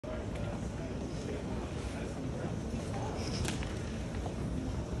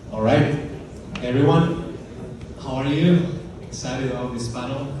All right, everyone, how are you? Excited about this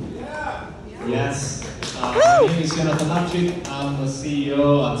panel? Yeah. Yes. My name is Yonathan Lapchik. I'm the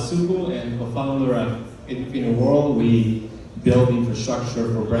CEO at Suku and co-founder at Infinite World. We build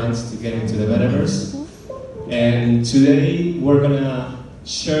infrastructure for brands to get into the metaverse. And today we're gonna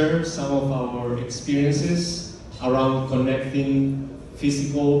share some of our experiences around connecting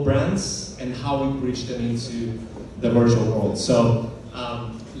physical brands and how we bridge them into the virtual world. So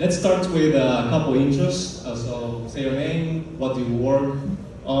let's start with a couple intros. So say your name, what do you work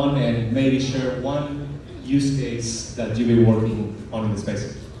on, and maybe share one use case that you've been working on in the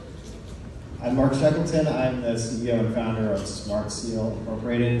space. I'm Mark Shekleton. I'm the CEO and founder of Smart Seal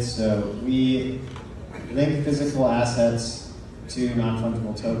Incorporated. So we link physical assets to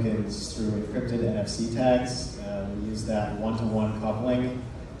non-fungible tokens through encrypted NFC tags. We use that one-to-one coupling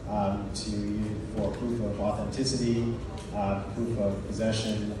for proof of authenticity, proof of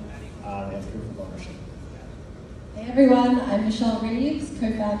possession, and proof of ownership. Hey everyone, I'm Michelle Reeves,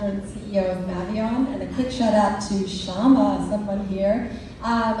 co-founder and CEO of Mavion, and a quick shout out to Shama, someone here.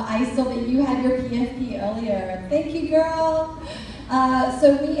 I saw that you had your PFP earlier. Thank you, girl.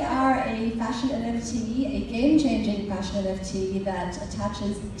 So we are a fashion NFT, a game-changing fashion NFT that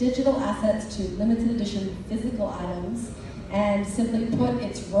attaches digital assets to limited edition physical items, and simply put,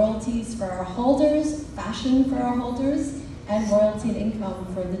 it's royalties for our holders, fashion for our holders, and royalty and income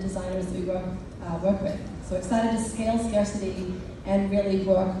for the designers that we work with. So excited to scale scarcity and really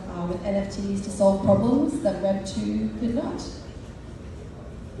work with NFTs to solve problems that Web 2 could not.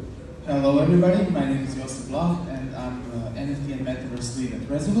 Hello everybody, my name is Josip Vlah and I'm NFT and Metaverse lead at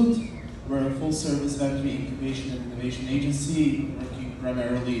Resolute. We're a full-service Web3 incubation and innovation agency working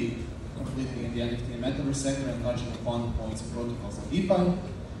primarily completely in the NFT and Metaverse sector and touching upon points of protocols of DeFi.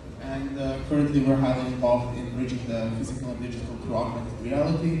 And currently we're highly involved in bridging the physical and digital through augmented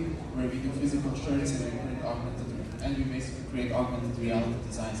reality, where we do physical shirts and we basically create augmented reality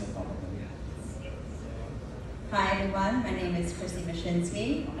designs on top of them. Hi everyone, my name is Krissy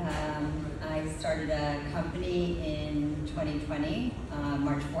Mashinsky. I started a company in 2020,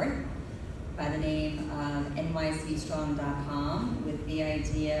 March 4th, by the name of NYCstrong.com, with the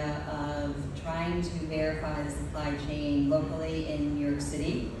idea of trying to verify the supply chain locally in New York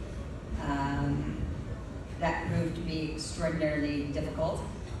City. That proved to be extraordinarily difficult.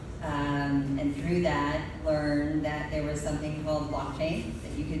 And through that, learned that there was something called blockchain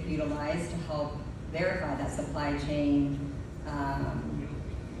that you could utilize to help verify that supply chain,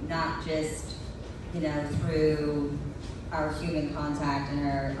 not just through our human contact and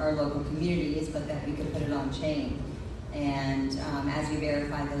our local communities, but that we could put it on chain. And as we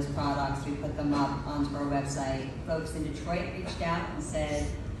verified those products, we put them up onto our website. Folks in Detroit reached out and said,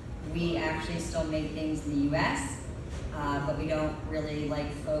 we actually still make things in the US, but we don't really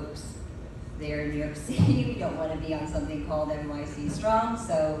like folks there in New York City. We don't want to be on something called NYC Strong,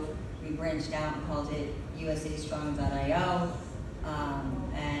 so we branched out and called it usastrong.io.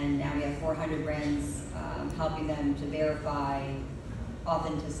 And now we have 400 brands helping them to verify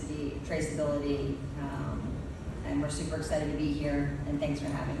authenticity, traceability, and we're super excited to be here, and thanks for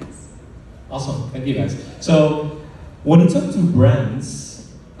having us. Awesome, thank you guys. So, when you talk to brands,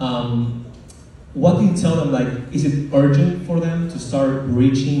 what do you tell them? Like, is it urgent for them to start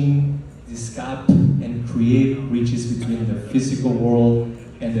bridging this gap and create bridges between the physical world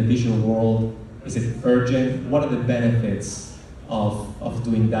and the digital world? Is it urgent? What are the benefits of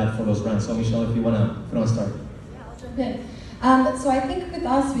doing that for those brands? So Michelle, if you wanna start. Yeah, I'll jump in. So I think with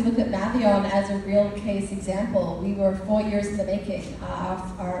us, we look at Mavion as a real case example. We were 4 years in the making.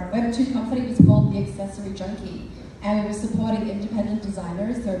 Our Web 2 company was called The Accessory Junkie, and we were supporting independent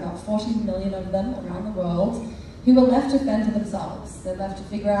designers. There are about 40 million of them around the world who were left to fend for themselves. They're left to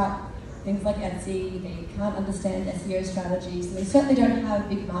figure out things like Etsy. They can't understand SEO strategies, and they certainly don't have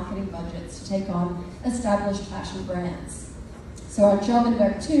big marketing budgets to take on established fashion brands. So our job in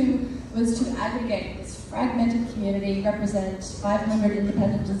Web 2 was to aggregate this fragmented community, represent 500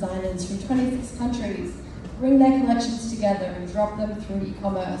 independent designers from 26 countries, bring their collections together and drop them through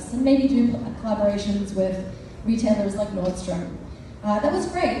e-commerce, and maybe do collaborations with retailers like Nordstrom. That was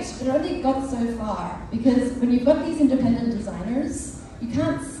great, but it only got so far, because when you've got these independent designers, you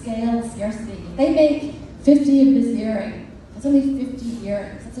can't scale scarcity. If they make 50 of this earring, that's only 50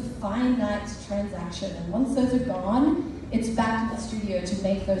 earrings. That's a finite transaction, and once those are gone, it's back to the studio to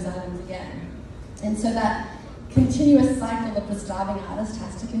make those items again. And so that continuous cycle of the starving artist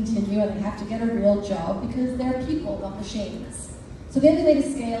has to continue, and they have to get a real job because they're people, not machines. So the only way to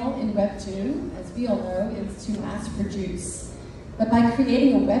scale in Web 2, as we all know, is to mass produce. But by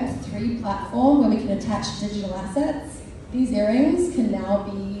creating a Web 3 platform where we can attach digital assets, These earrings can now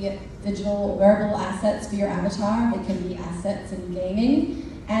be digital wearable assets for your avatar. They can be assets in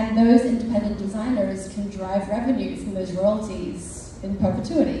gaming. And those independent designers can drive revenue from those royalties in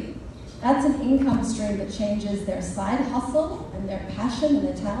perpetuity. That's an income stream that changes their side hustle and their passion and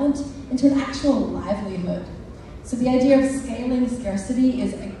their talent into an actual livelihood. So the idea of scaling scarcity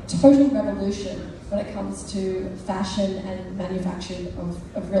is a total revolution when it comes to fashion and manufacturing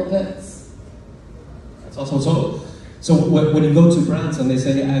of real goods. That's awesome. So when you go to brands and they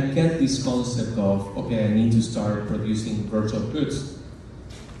say, I get this concept of, okay, I need to start producing virtual goods,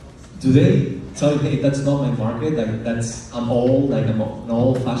 do they tell you, hey, that's not my market, like I'm an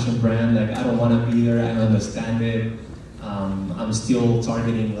old-fashioned brand, like I don't want to be there, I don't understand it, I'm still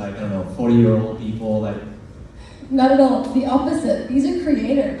targeting, like, I don't know, 40-year-old people, like. Not at all, the opposite. These are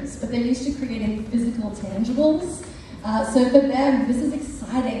creators, but they're used to creating physical tangibles. So for them, this is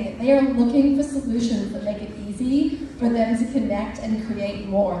exciting. They are looking for solutions that make it easy for them to connect and create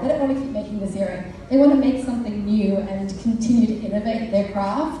more. They don't want to keep making this earring. They want to make something new and continue to innovate their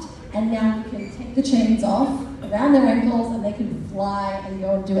craft. And now we can take the chains off around their ankles and they can fly and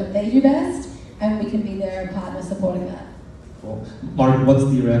go and do what they do best. And we can be their partner supporting that. Cool. Mark, what's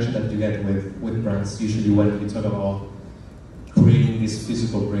the reaction that you get with brands usually when you talk about creating this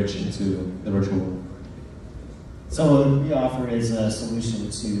physical bridge into the virtual world? So what we offer is a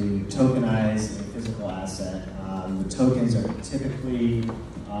solution to tokenize a physical asset. The tokens are typically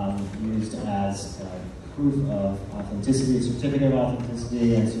used as proof of authenticity, certificate of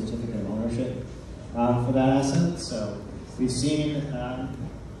authenticity, and certificate of ownership for that asset. So we've seen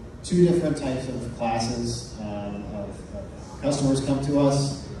two different types of classes of customers come to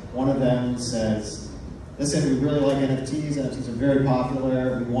us. One of them says, listen, we really like NFTs. NFTs are very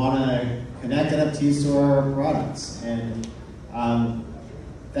popular. We want to connect NFTs to our products. And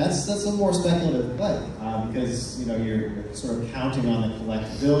that's a more speculative play because you're sort of counting on the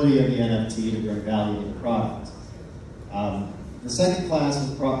collectability of the NFT to bring value to the product. The second class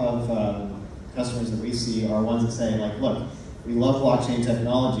of customers that we see are ones that say, like, look, we love blockchain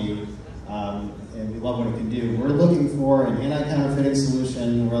technology and we love what it can do. We're looking for an anti-counterfeiting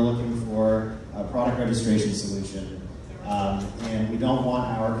solution. We're looking for a product registration solution. And we don't want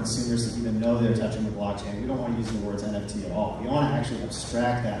our consumers to even know they're touching the blockchain. We don't want to use the words NFT at all. We want to actually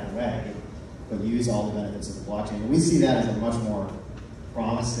abstract that away, but use all the benefits of the blockchain. And we see that as a much more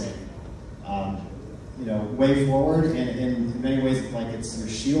promising way forward. And in many ways, it's like you're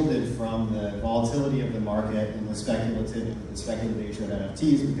shielded from the volatility of the market and the speculative nature of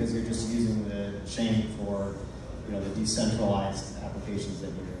NFTs because you're just using the chain for the decentralized applications that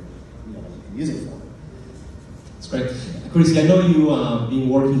you can use it for. That's great. Krissy, I know you've been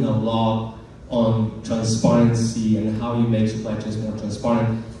working a lot on transparency and how you make supply chains more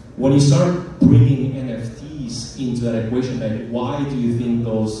transparent. When you start bringing NFTs into that equation, like, why do you think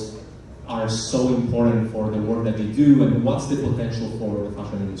those are so important for the work that you do, and what's the potential for the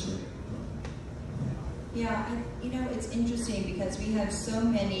fashion industry? Yeah, it's interesting because we have so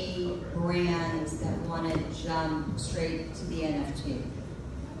many brands that want to jump straight to the NFT.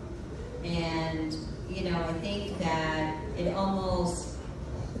 And I think that it almost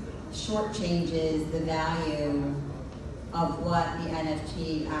shortchanges the value of what the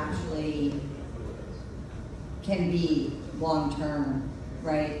NFT actually can be long term,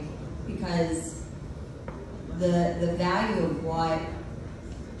 right? Because the value of what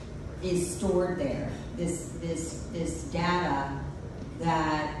is stored there, this data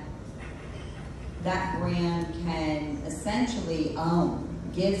that brand can essentially own,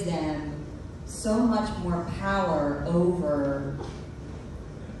 gives them so much more power over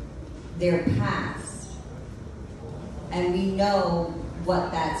their past. And we know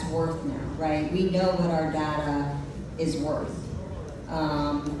what that's worth now, right? We know what our data is worth.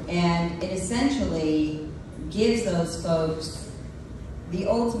 And it essentially gives those folks the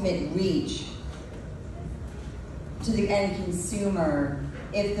ultimate reach to the end consumer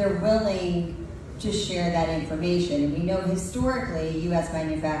if they're willing to share that information. And we know historically US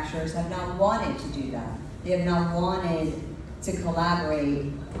manufacturers have not wanted to do that. They have not wanted to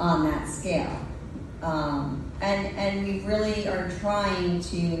collaborate on that scale. And we really are trying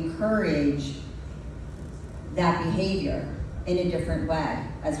to encourage that behavior in a different way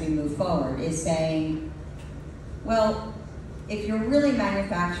as we move forward, is saying, well, if you're really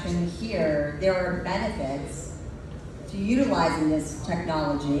manufacturing here, there are benefits to utilizing this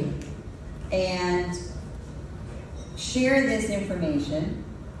technology and share this information,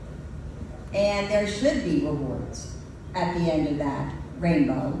 and there should be rewards at the end of that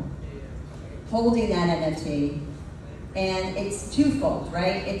rainbow, holding that NFT And it's twofold,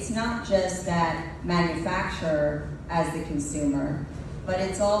 right? It's not just that manufacturer as the consumer, but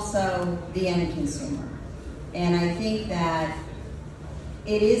it's also the end consumer. And I think that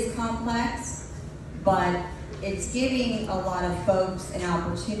it is complex, but it's giving a lot of folks an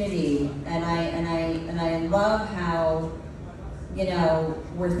opportunity. And I love how, you know,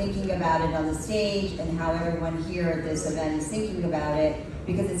 we're thinking about it on the stage and how everyone here at this event is thinking about it,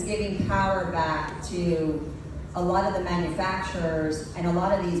 because it's giving power back to a lot of the manufacturers and a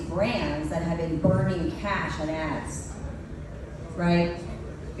lot of these brands that have been burning cash on ads, right?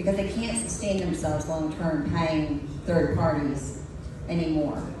 Because they can't sustain themselves long-term paying third parties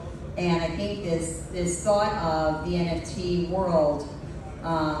anymore. And I think this thought of the NFT world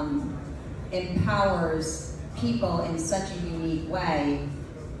empowers people in such a unique way.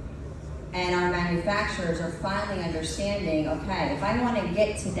 And our manufacturers are finally understanding, okay, if I want to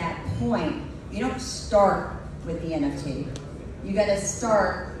get to that point, you don't start with the NFT. You got to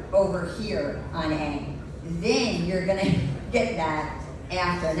start over here on A. Then you're going to get that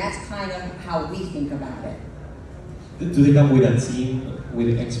after, and that's kind of how we think about it. Do they come with a team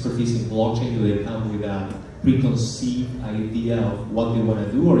with expertise in blockchain? Do they come with a preconceived idea of what they want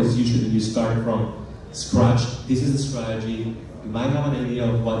to do, or is usually you start from scratch? This is the strategy. You might have an idea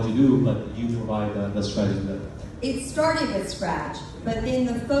of what to do, but you provide the strategy. It started with scratch, but then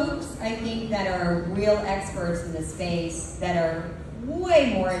the folks, I think, that are real experts in the space, that are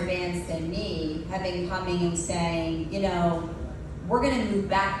way more advanced than me, have been coming and saying, you know, we're going to move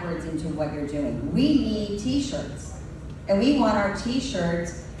backwards into what you're doing. We need t-shirts, and we want our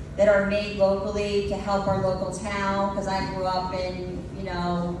t-shirts that are made locally to help our local town, because I grew up in, you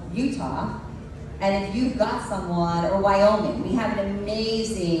know, Utah, and if you've got someone, or Wyoming, we have an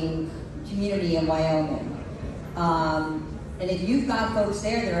amazing community in Wyoming. And if you've got folks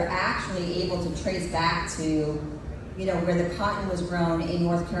there that are actually able to trace back to, you know, where the cotton was grown in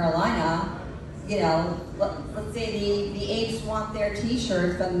North Carolina, you know, let's say the apes want their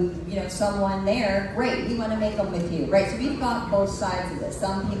t-shirt from, you know, someone there, great, we want to make them with you, right? So we've got both sides of this.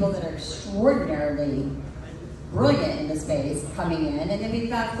 Some people that are extraordinarily brilliant in the space coming in, and then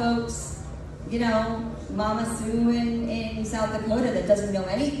we've got folks, you know, Mama Sue in South Dakota that doesn't know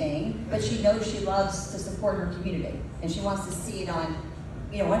anything, but she knows she loves to support her community, and she wants to see it on,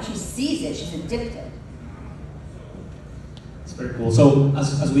 you know, once she sees it, she's addicted. It's very cool. So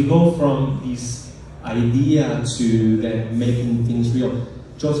as we go from this idea to then making things real,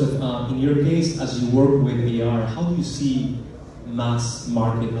 Joseph, in your case, as you work with AR, how do you see mass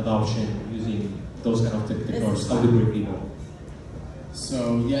market adoption using those kind of technologies? How do you bring people?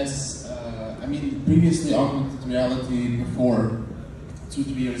 So yes, I mean, previously augmented reality before,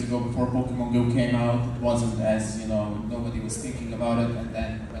 2-3 years ago, before Pokemon Go came out, it wasn't as, you know, nobody was thinking about it, and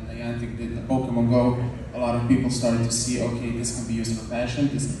then when Niantic did the Pokemon Go, a lot of people started to see, okay, this can be used for fashion,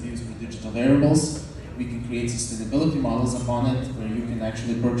 this can be used for digital wearables, we can create sustainability models upon it, where you can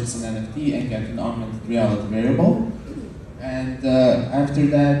actually purchase an NFT and get an augmented reality wearable. And after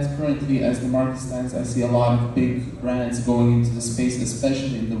that, currently, as the market stands, I see a lot of big brands going into the space,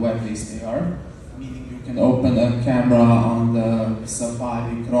 especially in the web-based AR. Meaning you can open a camera on the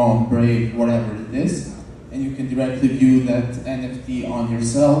Safari, Chrome, Brave, whatever it is, and you can directly view that NFT on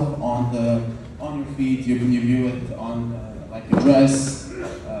yourself, on your feed. You can view it on like a dress,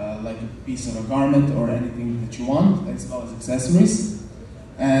 like a piece of a garment, or anything that you want, as well as accessories.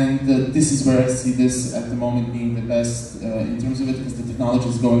 And this is where I see this at the moment being the best in terms of it, because the technology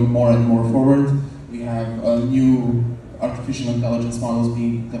is going more and more forward. We have new artificial intelligence models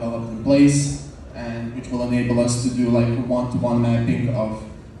being developed in place, and which will enable us to do like a one-to-one mapping of,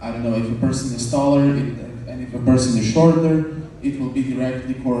 I don't know, if a person is taller and if a person is shorter, it will be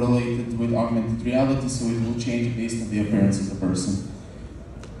directly correlated with augmented reality, so it will change based on the appearance of the person.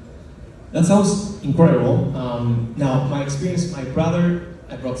 That sounds incredible. Now, my experience, my brother,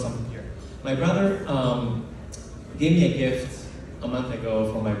 I brought something here. My brother gave me a gift a month ago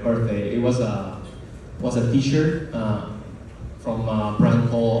for my birthday. It was a T-shirt from a brand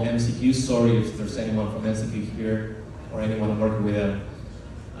called MCQ. Sorry if there's anyone from MCQ here or anyone working with them.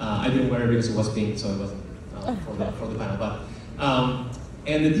 I didn't wear it because it was pink, so it wasn't for the panel. But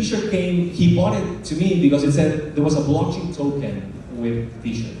and the T-shirt came. He bought it to me because it said there was a blockchain token with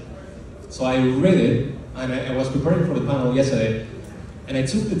the T-shirt. So I read it, and I was preparing for the panel yesterday. And I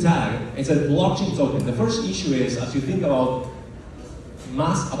took the tag, and it said blockchain token. The first issue is, as you think about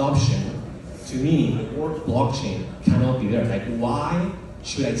mass adoption, to me, the word blockchain cannot be there. Like, why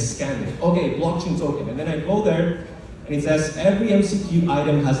should I scan it? Okay, blockchain token. And then I go there, and it says, every MCQ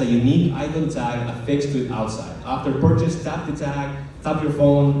item has a unique item tag affixed to it outside. After purchase, tap the tag, tap your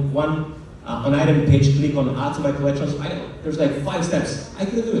phone, one an item page, click on add to my collections. There's like 5 steps. I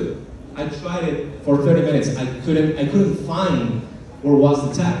couldn't do it. I tried it for 30 minutes. I couldn't find where was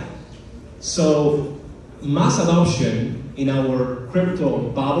the tag. So mass adoption in our crypto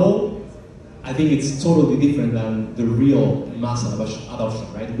bubble, I think it's totally different than the real mass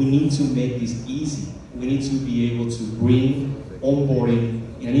adoption, right? We need to make this easy. We need to be able to bring onboarding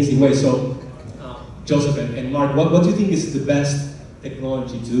in an easy way. So, Joseph and Mark, what do you think is the best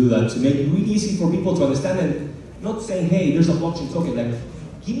technology to do that, to make it really easy for people to understand and not saying, hey, there's a blockchain token, like,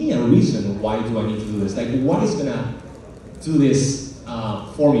 give me a reason why do I need to do this? Like, what is gonna do this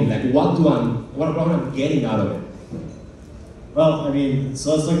for me? Like, what am I getting out of it? Well, I mean,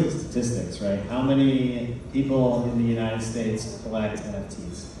 so let's look at the statistics, right? How many people in the United States collect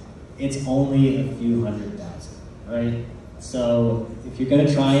NFTs? It's only a few 100,000, right? So if you're going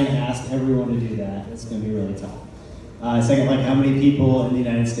to try and ask everyone to do that, it's going to be really tough. Second, like, how many people in the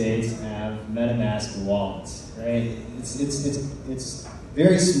United States have MetaMask wallets, right? It's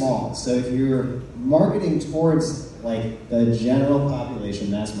very small. So if you're marketing towards like the general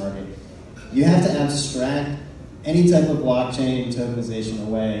population, mass market, you have to abstract any type of blockchain tokenization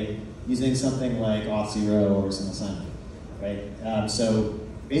away using something like Auth0 or single sign-on, right? So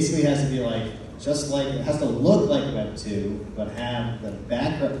basically, it has to be like, just like, it has to look like Web 2, but have the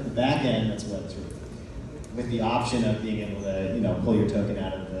back end that's Web 3, with the option of being able to, you know, pull your token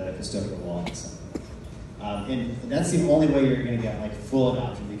out of the custodial wallet. And that's the only way you're going to get like full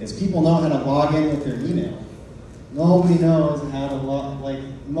adoption, because people know how to log in with their email. Nobody knows how to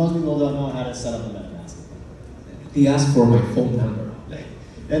most people don't know how to set up a MetaMask. They ask for my phone number.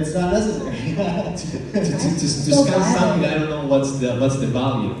 It's not necessary. to scan something, I don't know what's the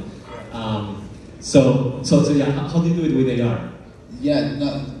value. So yeah, how do you do it with AR? Yeah,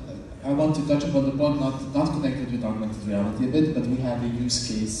 no, I want to touch upon the point, not connected with augmented reality a bit, but we have a use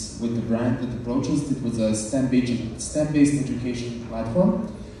case with the brand that approaches. It was a STEM-based education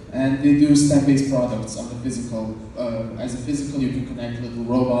platform, and they do STEM-based products on the physical. As a physical, you can connect little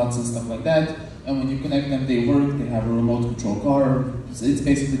robots and stuff like that, and when you connect them, they work. They have a remote control car. It's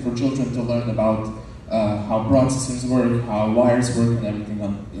basically for children to learn about how processors work, how wires work, and everything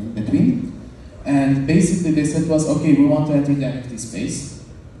in between. And basically, they said to us, okay, we want to enter the NFT space,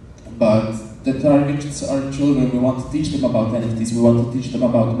 but the targets are children. We want to teach them about NFTs. We want to teach them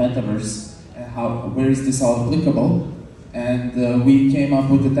about metaverse and where is this all applicable. And we came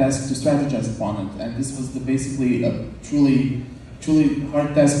up with a task to strategize upon it. And this was basically a truly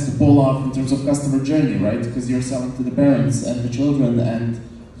hard task to pull off in terms of customer journey, right? Because you're selling to the parents and the children, and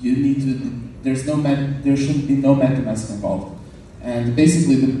you need to. There should be no MetaMask involved. And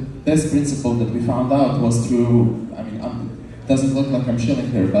basically, the best principle that we found out was through. I mean, it doesn't look like I'm shilling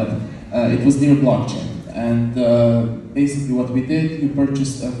here, but it was near blockchain. And basically, what we did, we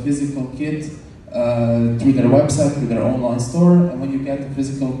purchased a physical kit through their website, through their online store, and when you get the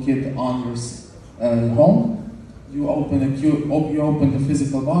physical kit on your home, you open the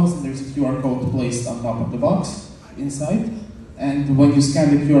physical box, and there's a QR code placed on top of the box inside. And when you scan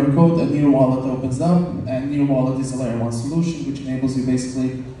the QR code, a Near Wallet opens up, and Near Wallet is a layer 1 solution, which enables you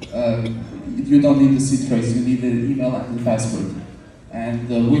basically, you don't need the seed phrase, you need the email and the password. And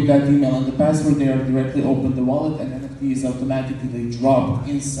with that email and the password, they are directly open the wallet, and NFT is automatically dropped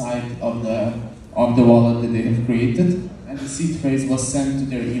inside of the wallet that they have created, and the seed phrase was sent to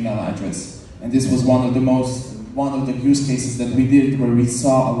their email address. And this was one of the use cases that we did, where we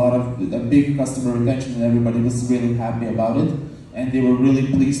saw a big customer retention, and everybody was really happy about it, and they were really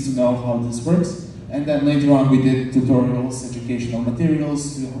pleased to know how this works. And then later on, we did tutorials, educational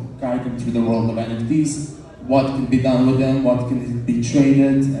materials to guide them through the world of NFTs, what can be done with them, what can be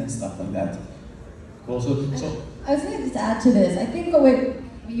traded, and stuff like that. Cool. So I was going to just add to this. I think what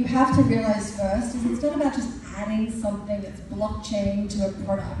you have to realize first is it's not about just adding something that's blockchain to a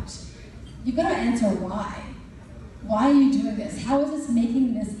product. You've got to answer why. Why are you doing this? How is this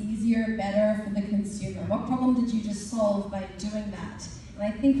making this easier, better for the consumer? What problem did you just solve by doing that? And I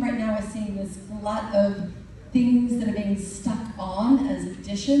think right now we're seeing this glut of things that are being stuck on as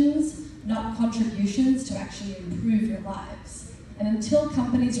additions, not contributions to actually improve your lives. And until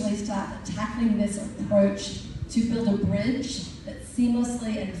companies really start tackling this approach to build a bridge that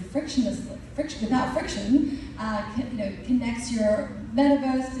seamlessly and without friction, connects your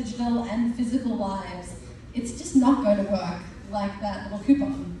metaverse, digital, and physical lives, it's just not going to work like that little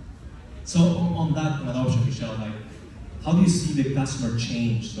coupon. So on that adoption, Michelle, like, how do you see the customer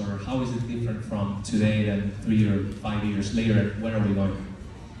changed, or how is it different from today than 3 or 5 years later, and where are we going?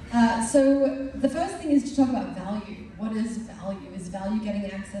 So the first thing is to talk about value. What is value? Is value getting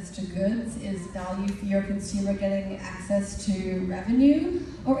access to goods? Is value for your consumer getting access to revenue?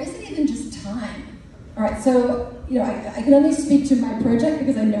 Or is it even just time? All right, so I can only speak to my project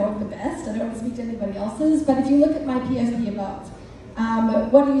because I know it the best. I don't want to speak to anybody else's, but if you look at my PFP above,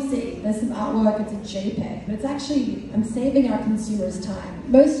 what do you see? There's some artwork, it's a JPEG, but it's actually, I'm saving our consumers time.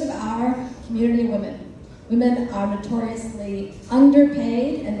 Most of our community are women. Women are notoriously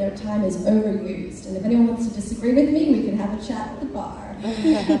underpaid and their time is overused. And if anyone wants to disagree with me, we can have a chat at the bar.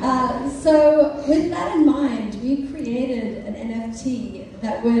 So with that in mind, we created an NFT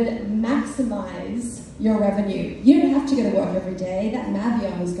that would maximize your revenue. You don't have to go to work every day. That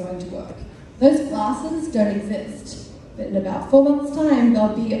Mavion is going to work. Those glasses don't exist. But in about 4 months' time,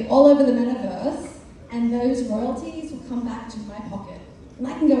 they'll be all over the metaverse, and those royalties will come back to my pocket. And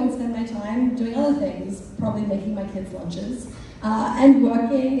I can go and spend my time doing other things, probably making my kids lunches, and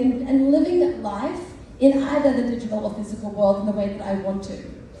working and living life in either the digital or physical world in the way that I want to.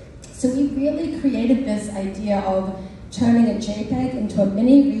 So we really created this idea of turning a JPEG into a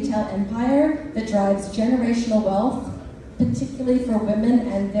mini retail empire that drives generational wealth, particularly for women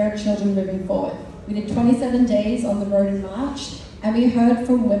and their children moving forward. We did 27 days on the road in March, and we heard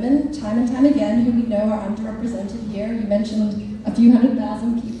from women time and time again who we know are underrepresented here. You mentioned a few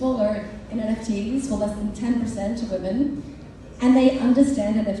 100,000 people are in NFTs, well, less than 10% are women. And they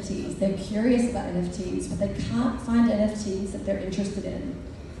understand NFTs, they're curious about NFTs, but they can't find NFTs that they're interested in.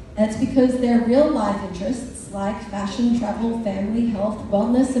 And it's because their real life interests, like fashion, travel, family, health,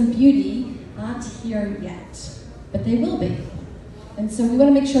 wellness, and beauty, aren't here yet, but they will be. And so we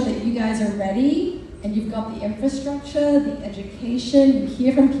want to make sure that you guys are ready and you've got the infrastructure, the education, you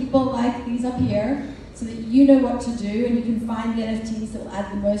hear from people like these up here, so that you know what to do and you can find the NFTs that will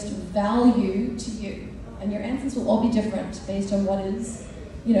add the most value to you. And your answers will all be different based on what is,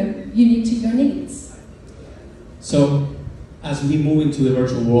 unique to your needs. So, as we move into the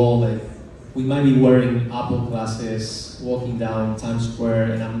virtual world, we might be wearing Apple glasses, walking down Times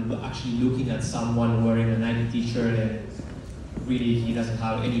Square, and I'm actually looking at someone wearing a Nike t-shirt and really he doesn't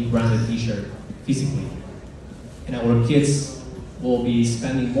have any branded t-shirt physically. And our kids will be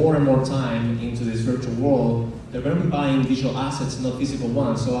spending more and more time into this virtual world. They're going to be buying digital assets, not physical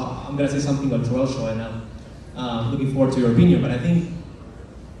ones. So I'm going to say something controversial, and I'm looking forward to your opinion, but I think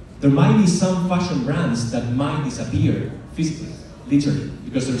there might be some fashion brands that might disappear physically, literally,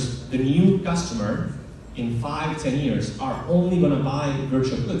 because there's the new customer in 5-10 years are only going to buy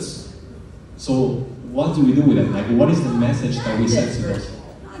virtual goods. So what do we do with it? What is the message that we send to those?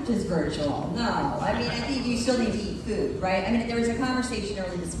 Not just virtual, no. I mean, I think you still need to eat food, right? I mean, there was a conversation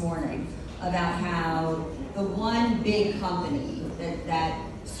early this morning about how the one big company that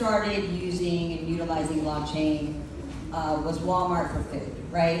started using and utilizing blockchain was Walmart for food,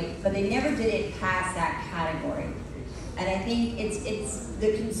 right? But they never did it past that category. And I think it's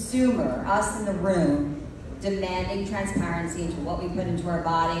the consumer, us in the room, demanding transparency into what we put into our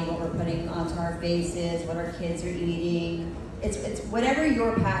body, what we're putting onto our faces, what our kids are eating. It's whatever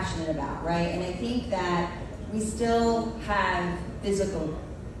you're passionate about, right? And I think that we still have physical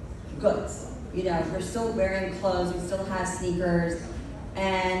goods. We're still wearing clothes, we still have sneakers,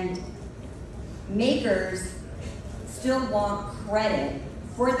 and makers still want credit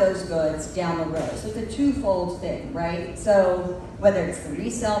for those goods down the road. So it's a twofold thing, right? So whether it's the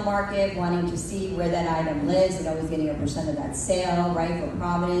resale market, wanting to see where that item lives and always getting a percent of that sale, right, for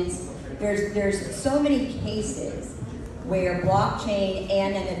provenance. There's so many cases where blockchain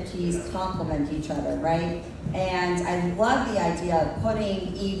and NFTs complement each other, right? And I love the idea of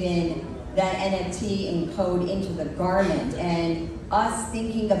putting even that NFT encode into the garment and us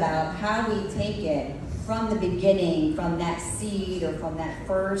thinking about how we take it from the beginning, from that seed or from that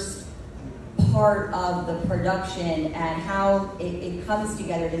first part of the production and how it comes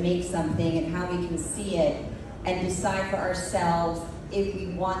together to make something and how we can see it and decide for ourselves if we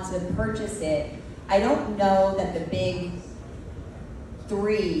want to purchase it. I don't know that the big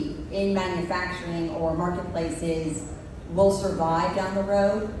three in manufacturing or marketplaces will survive down the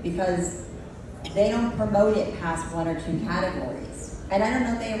road because they don't promote it past one or two categories. And I don't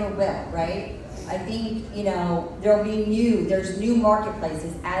know if they ever will, right? I think, there's new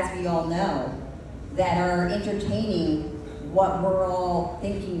marketplaces, as we all know, that are entertaining what we're all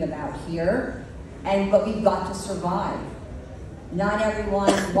thinking about here, but we've got to survive. Not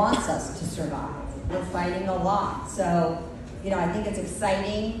everyone wants us to survive. We're fighting a lot. So, I think it's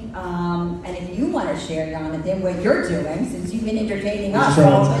exciting. And if you want to share, Yonathan, what you're doing, since you've been entertaining us,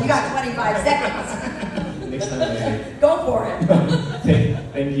 so you got 25 seconds. Next time, go for it.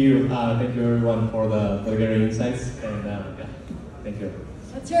 Thank you everyone for the great insights, and thank you.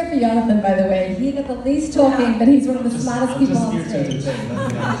 Let's hear it for Yonathan, by the way. He got the least talking, but he's one of the smartest people on I'm just here to stage.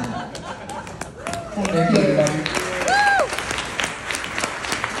 entertain. Thank you.